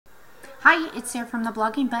Hi, it's Sarah from the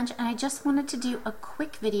Blogging Bunch, and I just wanted to do a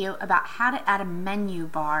quick video about how to add a menu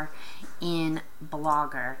bar in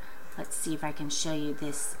Blogger. Let's see if I can show you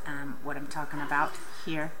this, what I'm talking about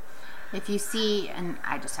here. If you see, and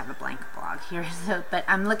I just have a blank blog here, but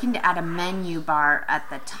I'm looking to add a menu bar at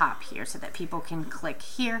the top here so that people can click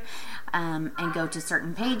here and go to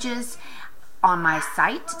certain pages on my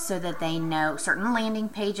site so that they know certain landing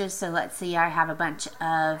pages. So let's see, I have a bunch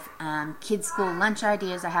of kids school lunch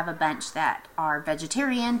ideas. I have a bunch that are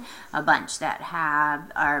vegetarian, a bunch that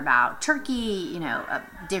are about turkey, you know,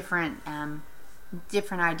 different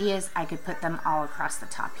ideas. I could put them all across the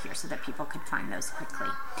top here so that people could find those quickly.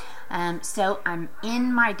 So I'm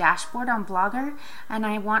in my dashboard on Blogger, and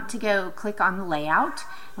I want to go click on layout.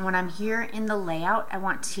 And when I'm here in the layout, I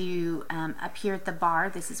want to up here at the bar,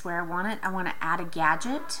 this is where I want it. I want to add a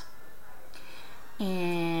gadget,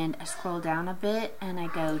 and I scroll down a bit and I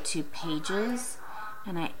go to pages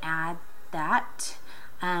and I add that.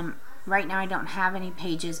 Right now I don't have any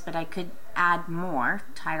pages, but I could add more.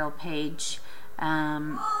 Title page,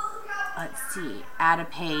 let's see, add a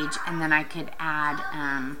page, and then I could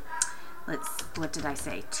add what did I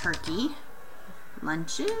say, turkey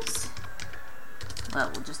lunches. Well,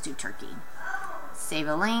 we'll just do turkey. Save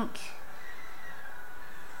a link.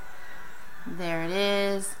 There it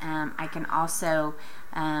is. I can also,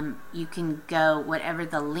 you can go whatever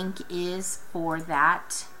the link is for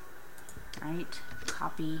that, right?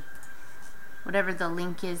 Copy whatever the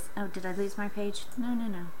link is. Oh, did I lose my page?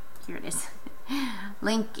 No. Here it is.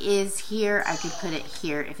 Link is here. I could put it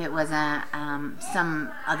here if it was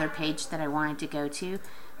some other page that I wanted to go to.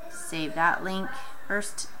 Save that link.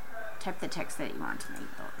 First, type the text that you want to make.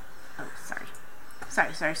 Oh, sorry.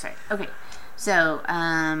 Okay, so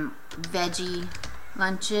veggie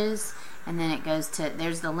lunches, and then it goes to,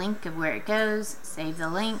 there's the link of where it goes. Save the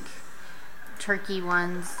link. Turkey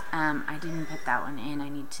ones. I didn't put that one in. I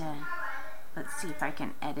need to, let's see if I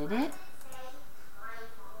can edit it.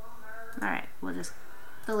 Alright, we'll just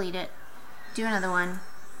delete it, do another one,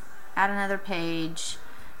 add another page,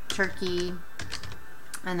 turkey,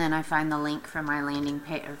 and then I find the link for my landing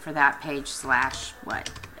page, or for that page /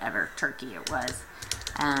 whatever turkey it was.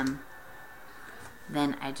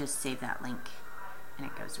 Then I just save that link and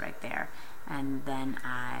it goes right there. And then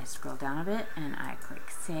I scroll down a bit and I click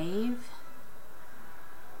save.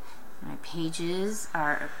 My pages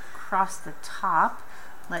are across the top.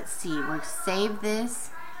 Let's see, we'll save this,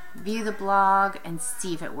 view the blog, and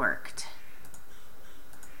see if it worked.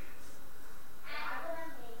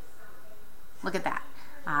 Look at that.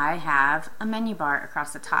 I have a menu bar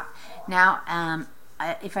across the top. Now,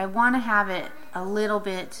 if I want to have it a little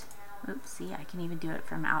bit, oops, see, I can even do it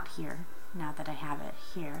from out here now that I have it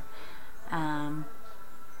here.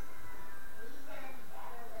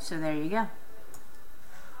 So there you go.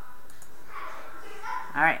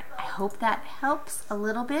 Alright, I hope that helps a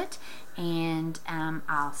little bit, and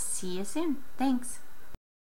I'll see you soon. Thanks.